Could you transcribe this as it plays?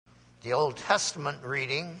The Old Testament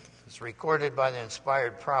reading is recorded by the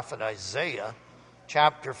inspired prophet Isaiah,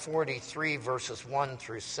 chapter 43, verses 1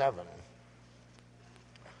 through 7.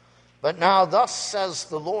 But now thus says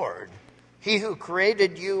the Lord, He who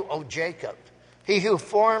created you, O Jacob, He who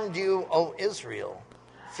formed you, O Israel,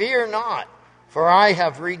 fear not, for I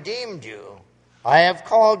have redeemed you. I have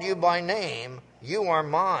called you by name, you are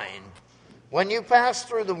mine. When you pass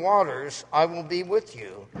through the waters, I will be with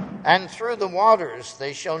you, and through the waters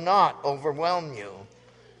they shall not overwhelm you.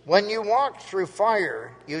 When you walk through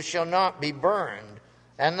fire, you shall not be burned,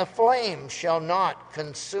 and the flame shall not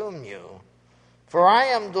consume you. For I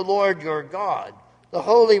am the Lord your God, the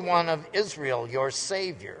Holy One of Israel, your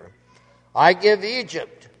Savior. I give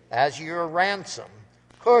Egypt as your ransom,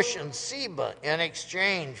 Cush and Seba in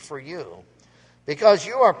exchange for you, because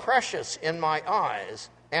you are precious in my eyes,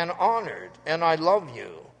 and honored, and I love you.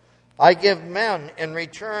 I give men in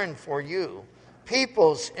return for you,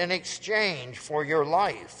 peoples in exchange for your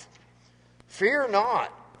life. Fear not,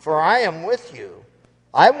 for I am with you.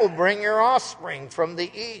 I will bring your offspring from the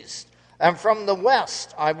east, and from the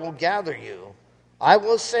west I will gather you. I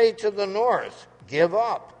will say to the north, give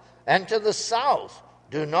up, and to the south,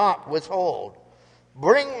 do not withhold.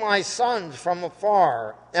 Bring my sons from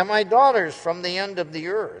afar, and my daughters from the end of the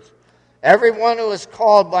earth. Everyone who is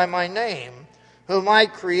called by my name, whom I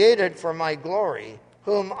created for my glory,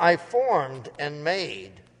 whom I formed and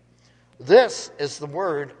made. This is the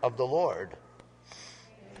word of the Lord.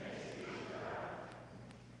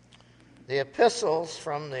 The epistles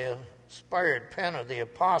from the inspired pen of the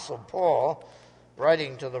Apostle Paul,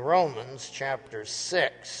 writing to the Romans, chapter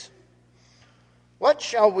 6. What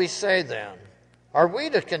shall we say then? Are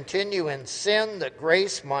we to continue in sin that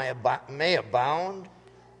grace may abound?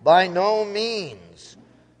 By no means.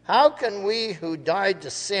 How can we who died to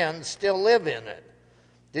sin still live in it?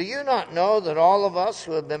 Do you not know that all of us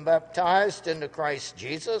who have been baptized into Christ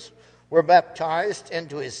Jesus were baptized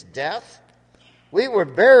into his death? We were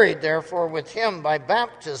buried, therefore, with him by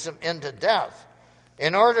baptism into death,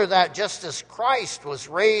 in order that just as Christ was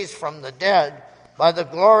raised from the dead by the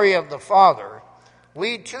glory of the Father,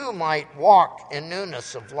 we too might walk in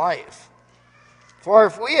newness of life. For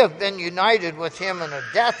if we have been united with him in a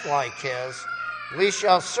death like his, we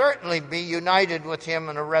shall certainly be united with him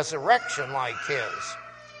in a resurrection like his.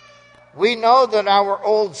 We know that our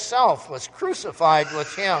old self was crucified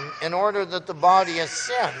with him in order that the body of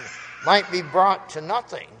sin might be brought to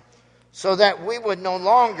nothing, so that we would no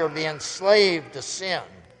longer be enslaved to sin.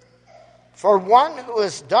 For one who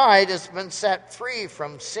has died has been set free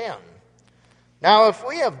from sin. Now if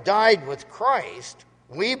we have died with Christ,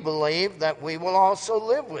 we believe that we will also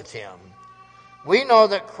live with him. We know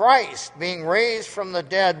that Christ, being raised from the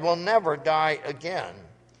dead, will never die again.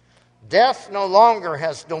 Death no longer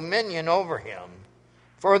has dominion over him.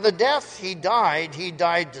 For the death he died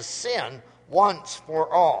to sin once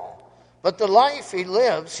for all. But the life he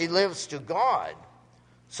lives to God.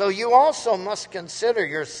 So you also must consider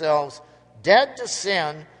yourselves dead to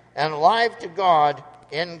sin and alive to God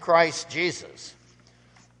in Christ Jesus.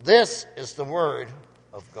 This is the word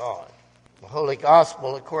of God. The Holy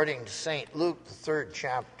Gospel according to St. Luke, the 3rd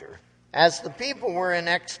chapter. As the people were in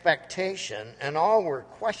expectation, and all were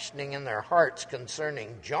questioning in their hearts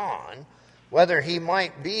concerning John, whether he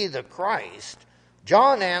might be the Christ,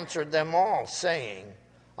 John answered them all, saying,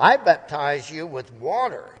 I baptize you with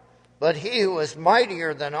water, but he who is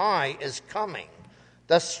mightier than I is coming,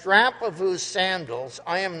 the strap of whose sandals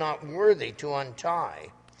I am not worthy to untie.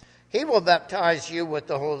 He will baptize you with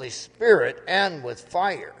the Holy Spirit and with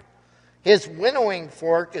fire. His winnowing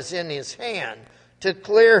fork is in his hand to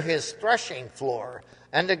clear his threshing floor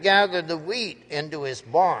and to gather the wheat into his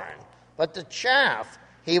barn. But the chaff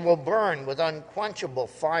he will burn with unquenchable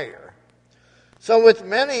fire. So with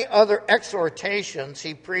many other exhortations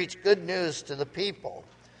he preached good news to the people.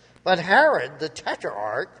 But Herod the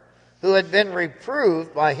Tetrarch, who had been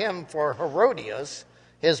reproved by him for Herodias,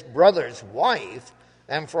 his brother's wife,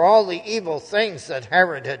 and for all the evil things that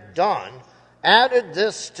Herod had done, added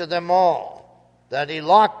this to them all, that he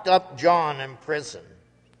locked up John in prison.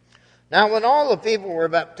 Now when all the people were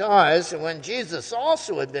baptized, and when Jesus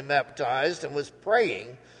also had been baptized and was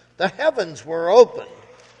praying, the heavens were opened,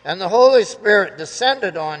 and the Holy Spirit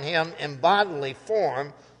descended on him in bodily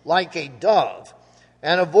form like a dove.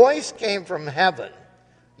 And a voice came from heaven,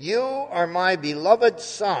 You are my beloved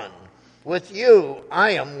Son. With you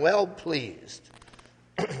I am well pleased.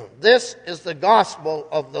 This is the gospel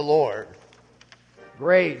of the Lord.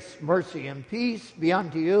 Grace, mercy, and peace be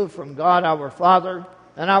unto you from God our Father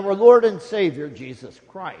and our Lord and Savior Jesus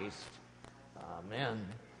Christ. Amen.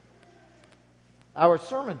 Our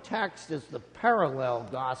sermon text is the parallel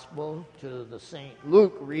gospel to the St.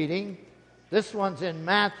 Luke reading. This one's in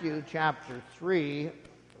Matthew chapter 3,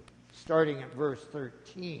 starting at verse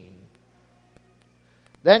 13.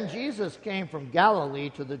 Then Jesus came from Galilee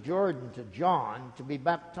to the Jordan to John to be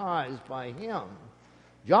baptized by him.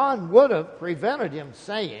 John would have prevented him,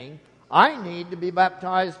 saying, I need to be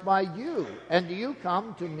baptized by you, and do you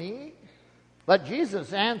come to me? But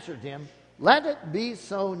Jesus answered him, Let it be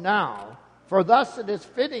so now, for thus it is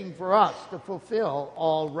fitting for us to fulfill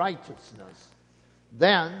all righteousness.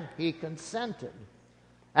 Then he consented.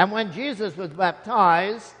 And when Jesus was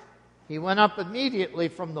baptized, he went up immediately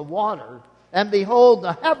from the water, and behold,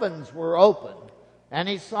 the heavens were opened, and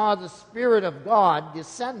he saw the Spirit of God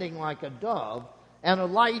descending like a dove and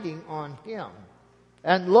alighting on him.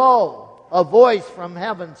 And lo, a voice from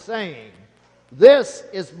heaven saying, This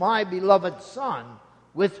is my beloved Son,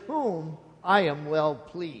 with whom I am well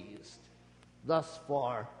pleased. Thus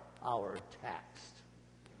far, our text.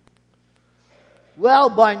 Well,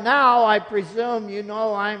 by now, I presume you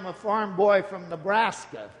know I'm a farm boy from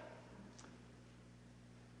Nebraska.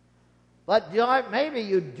 But maybe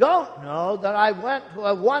you don't know that I went to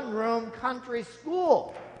a one-room country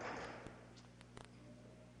school.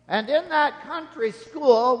 And in that country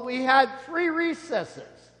school, we had 3 recesses.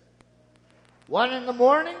 One in the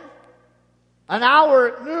morning, an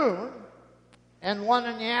hour at noon, and one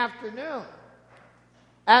in the afternoon.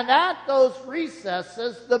 And at those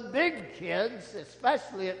recesses, the big kids,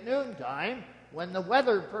 especially at noontime, when the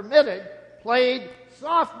weather permitted, played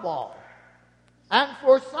softball. And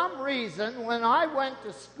for some reason, when I went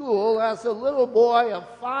to school as a little boy of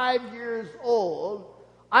 5 years old,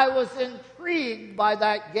 I was intrigued by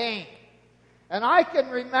that game. And I can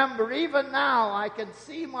remember, even now, I can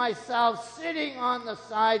see myself sitting on the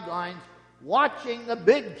sidelines watching the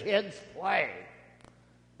big kids play.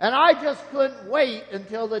 And I just couldn't wait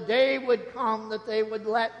until the day would come that they would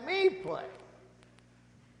let me play.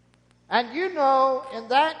 And you know, in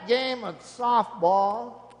that game of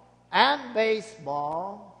softball and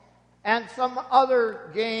baseball and some other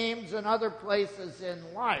games and other places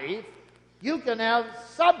in life, you can have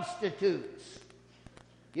substitutes.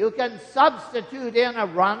 You can substitute in a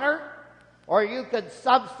runner, or you could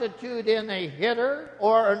substitute in a hitter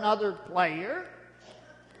or another player.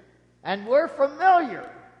 And we're familiar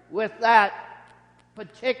with that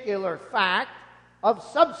particular fact of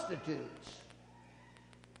substitutes.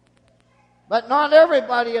 But not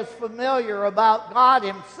everybody is familiar about God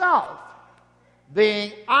himself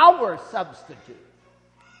being our substitute.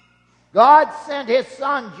 God sent his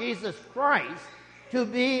Son, Jesus Christ, to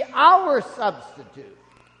be our substitute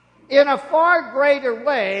in a far greater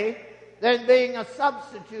way than being a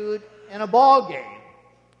substitute in a ball game.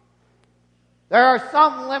 There are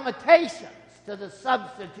some limitations to the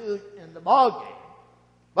substitute in the ball game,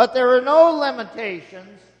 but there are no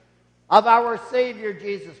limitations of our Savior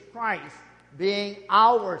Jesus Christ being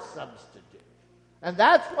our substitute. And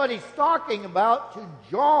that's what he's talking about to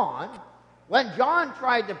John when John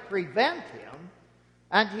tried to prevent him,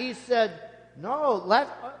 and he said, No, let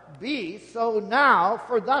it be so now,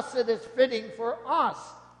 for thus it is fitting for us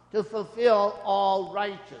to fulfill all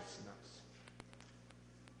righteousness.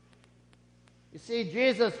 You see,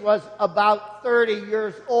 Jesus was about 30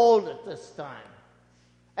 years old at this time.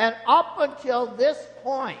 And up until this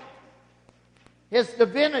point, his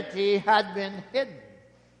divinity had been hidden.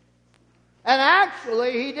 And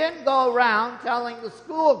actually, he didn't go around telling the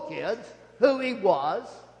school kids who he was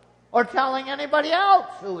or telling anybody else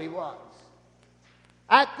who he was.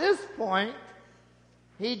 At this point,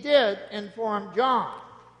 he did inform John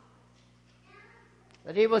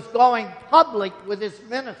that he was going public with his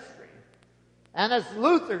ministry. And as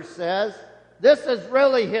Luther says, this is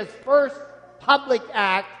really his first public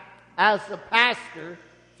act as the pastor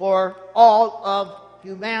for all of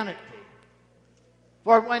humanity.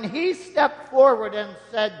 For when he stepped forward and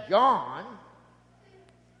said, John,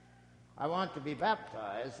 I want to be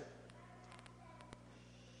baptized,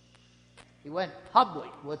 he went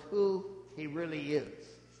public with who he really is.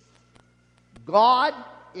 God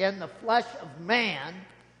in the flesh of man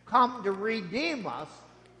come to redeem us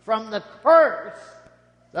from the curse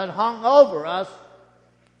that hung over us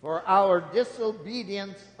for our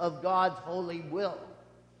disobedience of God's holy will.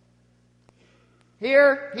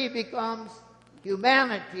 Here he becomes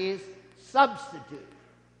humanity's substitute.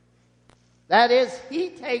 That is, he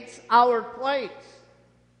takes our place,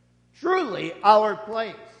 truly our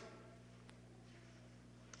place.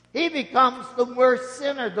 He becomes the worst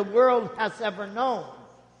sinner the world has ever known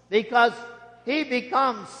because he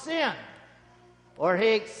becomes sin, or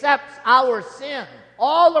he accepts our sin.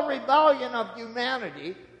 All the rebellion of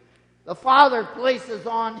humanity, the Father places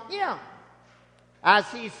on him as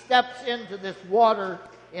he steps into this water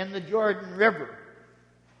in the Jordan River.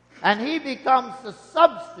 And he becomes the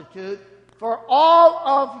substitute for all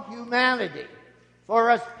of humanity. For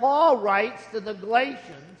as Paul writes to the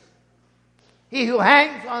Galatians, he who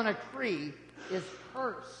hangs on a tree is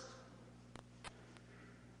cursed.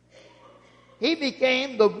 He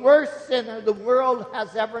became the worst sinner the world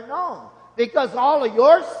has ever known. Because all of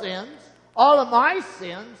your sins, all of my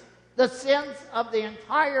sins, the sins of the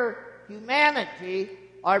entire humanity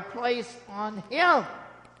are placed on him.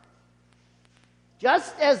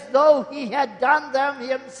 Just as though he had done them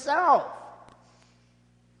himself.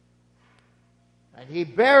 And he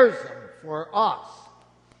bears them for us.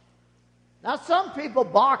 Now some people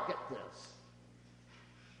balk at this.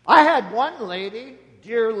 I had one lady,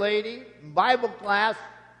 dear lady, in Bible class,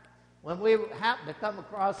 when we happened to come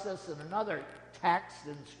across this in another text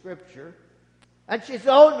in Scripture, and she said,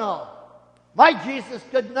 "Oh no, my Jesus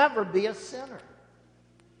could never be a sinner.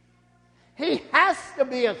 He has to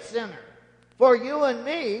be a sinner for you and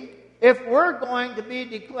me if we're going to be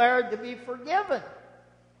declared to be forgiven.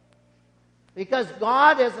 Because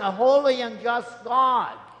God is a holy and just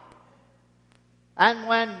God. And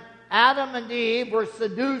when Adam and Eve were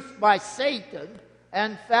seduced by Satan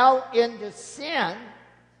and fell into sin,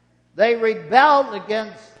 they rebelled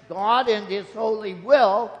against God and His holy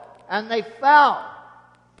will, and they fell.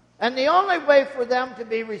 And the only way for them to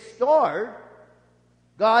be restored,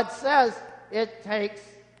 God says, it takes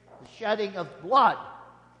the shedding of blood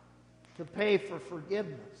to pay for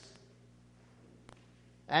forgiveness.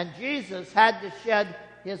 And Jesus had to shed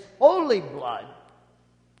His holy blood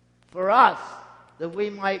for us that we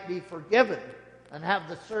might be forgiven and have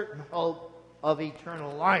the certain hope of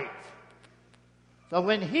eternal life. So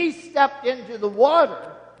when He stepped into the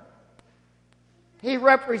water, He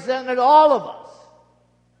represented all of us.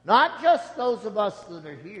 Not just those of us that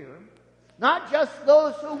are here. Not just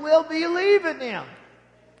those who will believe in Him,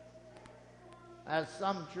 as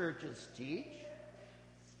some churches teach.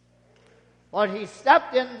 But He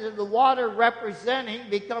stepped into the water representing,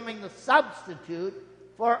 becoming the substitute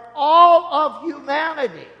for all of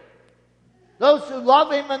humanity. Those who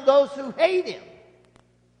love Him and those who hate Him.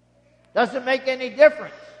 Doesn't make any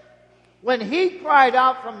difference. When He cried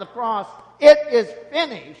out from the cross, "It is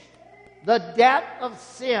finished," the debt of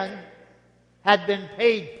sin had been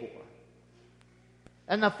paid for.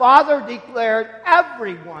 And the Father declared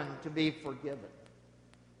everyone to be forgiven.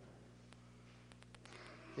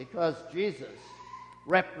 Because Jesus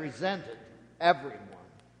represented everyone.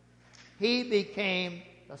 He became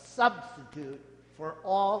the substitute for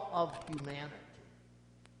all of humanity.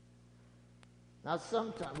 Now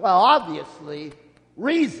sometimes, obviously,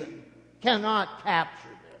 reason cannot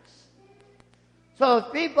capture this. So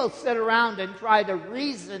if people sit around and try to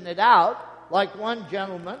reason it out, like one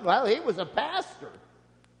gentleman, he was a pastor.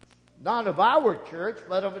 Not of our church,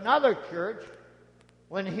 but of another church.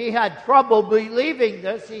 When he had trouble believing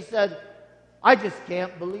this, he said, "I just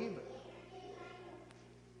can't believe it."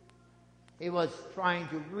 He was trying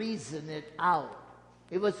to reason it out.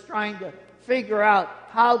 He was trying to figure out,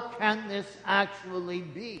 how can this actually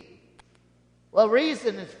be? Well,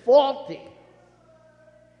 reason is faulty.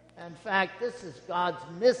 In fact, this is God's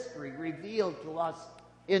mystery revealed to us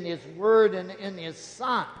in His Word and in His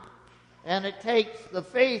Son. And it takes the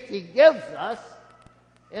faith He gives us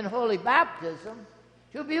in holy baptism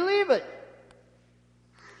to believe it.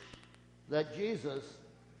 That Jesus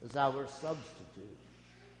is our substitute.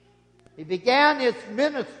 He began His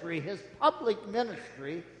ministry, His public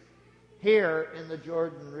ministry, here in the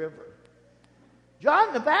Jordan River.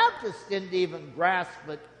 John the Baptist didn't even grasp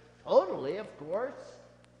it totally, of course,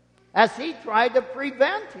 as he tried to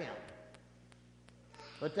prevent him.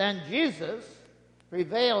 But then Jesus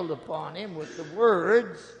prevailed upon him with the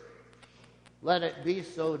words, "Let it be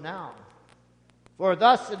so now. For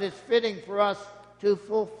thus it is fitting for us to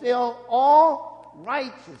fulfill all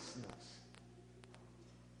righteousness."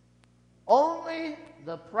 Only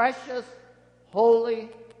the precious,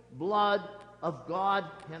 holy blood of God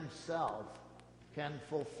Himself can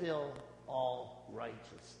fulfill all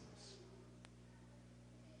righteousness.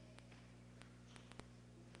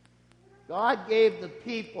 God gave the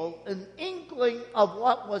people an inkling of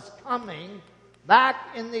what was coming back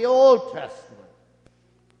in the Old Testament,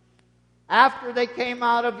 after they came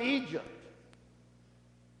out of Egypt,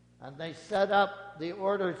 and they set up the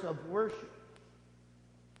orders of worship.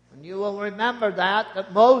 And you will remember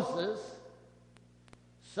that Moses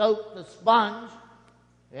soaked the sponge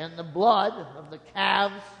in the blood of the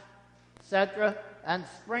calves, etc., and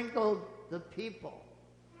sprinkled the people.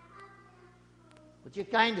 But you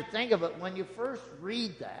kind of think of it, when you first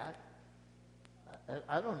read that,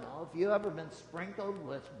 I don't know, if you ever been sprinkled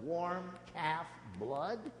with warm calf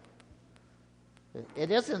blood,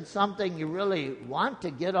 it isn't something you really want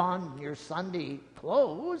to get on your Sunday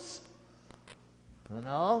clothes. You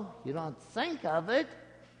know, you don't think of it.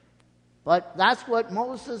 But that's what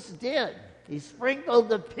Moses did. He sprinkled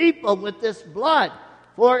the people with this blood,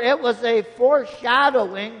 for it was a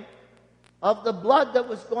foreshadowing of the blood that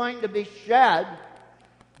was going to be shed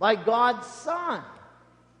by God's Son.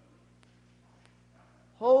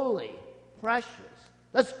 Holy, precious.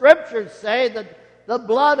 The Scriptures say that the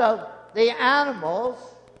blood of the animals,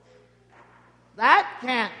 that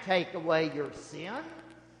can't take away your sin.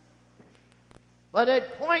 But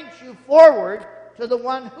it points you forward to the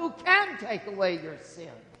one who can take away your sin.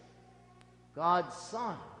 God's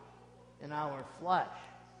Son in our flesh.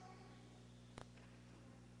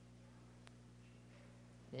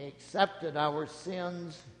 He accepted our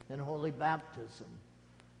sins in holy baptism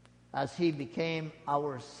as he became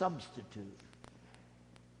our substitute.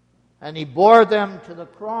 And he bore them to the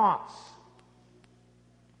cross.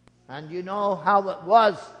 And you know how it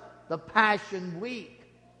was the Passion Week.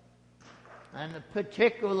 And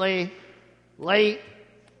particularly late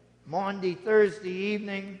Maundy Thursday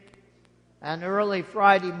evening and early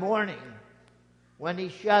Friday morning when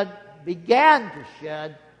he began to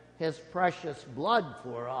shed his precious blood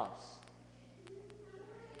for us.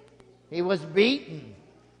 He was beaten.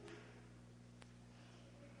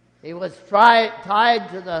 He was tied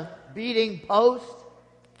to the beating post.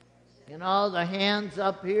 You know, the hands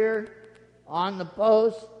up here on the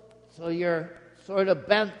post, so you're sort of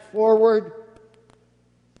bent forward.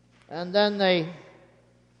 And then they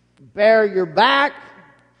bear your back,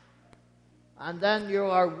 and then you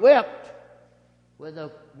are whipped with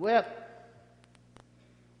a whip,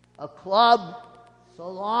 a club so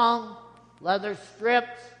long, leather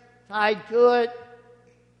strips tied to it,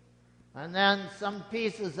 and then some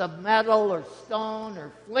pieces of metal or stone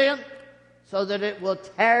or flint so that it will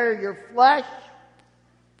tear your flesh.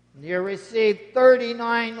 And you receive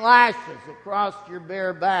 39 lashes across your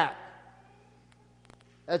bare back.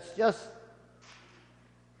 It's just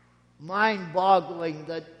mind-boggling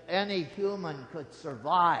that any human could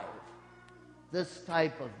survive this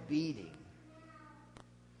type of beating.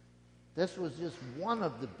 This was just one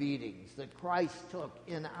of the beatings that Christ took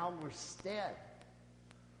in our stead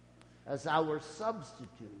as our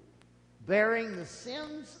substitute, bearing the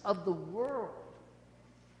sins of the world,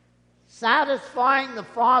 satisfying the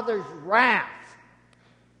Father's wrath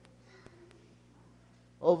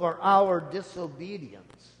over our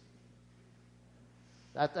disobedience,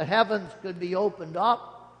 that the heavens could be opened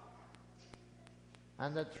up,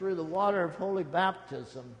 and that through the water of holy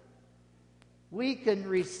baptism we can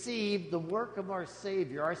receive the work of our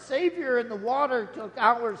Savior. Our Savior in the water took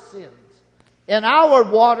our sins. In our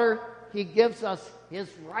water, he gives us his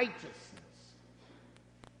righteousness.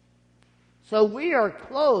 So we are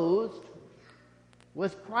clothed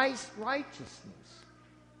with Christ's righteousness.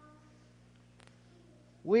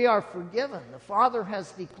 We are forgiven. The Father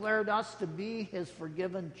has declared us to be his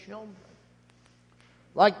forgiven children.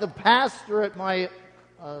 Like the pastor at my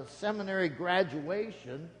seminary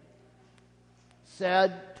graduation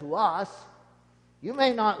said to us, you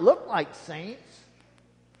may not look like saints.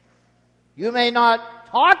 You may not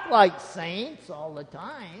talk like saints all the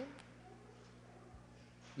time.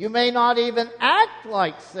 You may not even act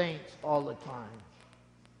like saints all the time.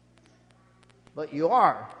 But you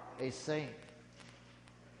are a saint.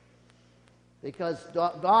 Because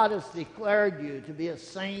God has declared you to be a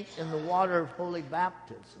saint in the water of holy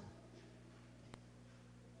baptism,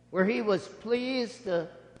 where he was pleased to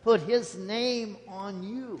put his name on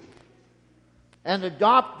you and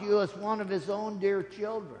adopt you as one of his own dear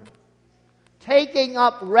children, taking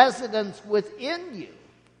up residence within you,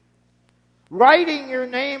 writing your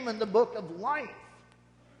name in the book of life,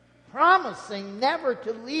 promising never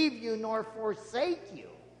to leave you nor forsake you.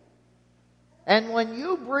 And when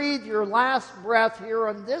you breathe your last breath here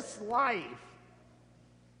in this life,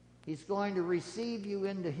 he's going to receive you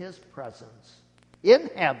into his presence in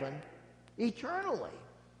heaven eternally.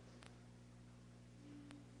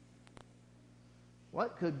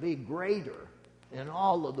 What could be greater in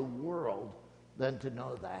all of the world than to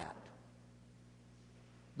know that?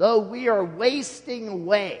 Though we are wasting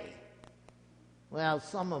away, well,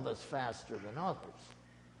 some of us faster than others,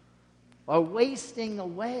 are wasting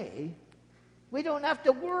away, we don't have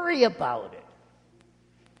to worry about it,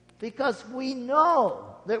 because we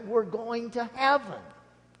know that we're going to heaven.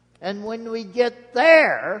 And when we get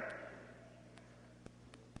there,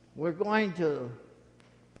 we're going to,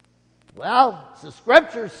 well, the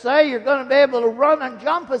Scriptures say you're going to be able to run and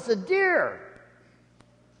jump as a deer.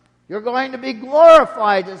 You're going to be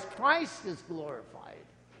glorified as Christ is glorified.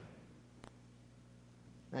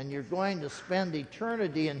 And you're going to spend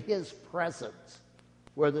eternity in His presence,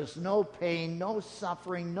 where there's no pain, no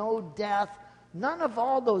suffering, no death, none of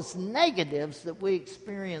all those negatives that we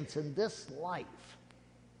experience in this life.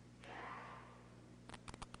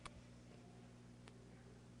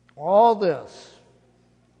 All this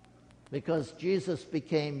because Jesus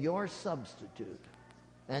became your substitute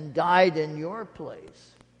and died in your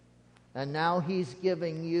place. And now He's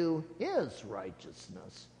giving you His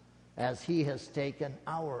righteousness as He has taken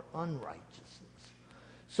our unrighteousness.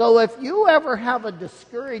 So if you ever have a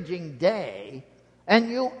discouraging day and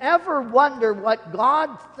you ever wonder what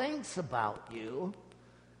God thinks about you,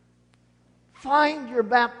 find your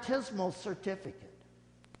baptismal certificate.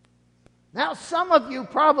 Now, some of you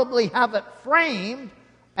probably have it framed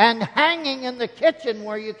and hanging in the kitchen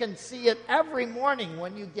where you can see it every morning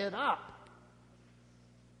when you get up.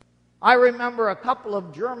 I remember a couple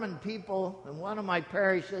of German people in one of my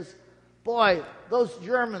parishes. Boy, those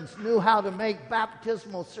Germans knew how to make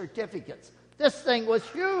baptismal certificates. This thing was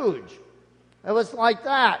huge. It was like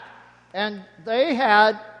that. And they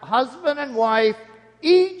had, husband and wife,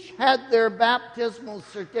 each had their baptismal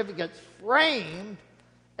certificates framed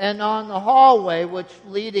and on the hallway which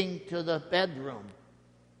leading to the bedroom.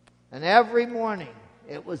 And every morning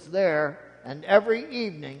it was there, and every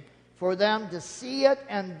evening for them to see it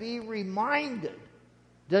and be reminded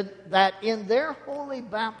that in their holy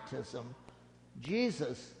baptism,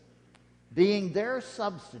 Jesus, being their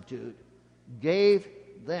substitute, gave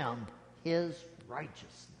them His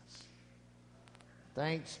righteousness.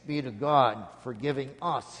 Thanks be to God for giving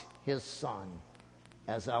us His Son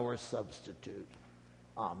as our substitute.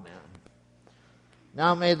 Amen.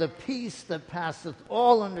 Now may the peace that passeth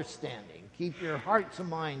all understanding keep your hearts and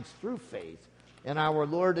minds through faith in our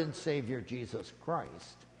Lord and Savior Jesus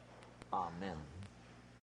Christ. Amen.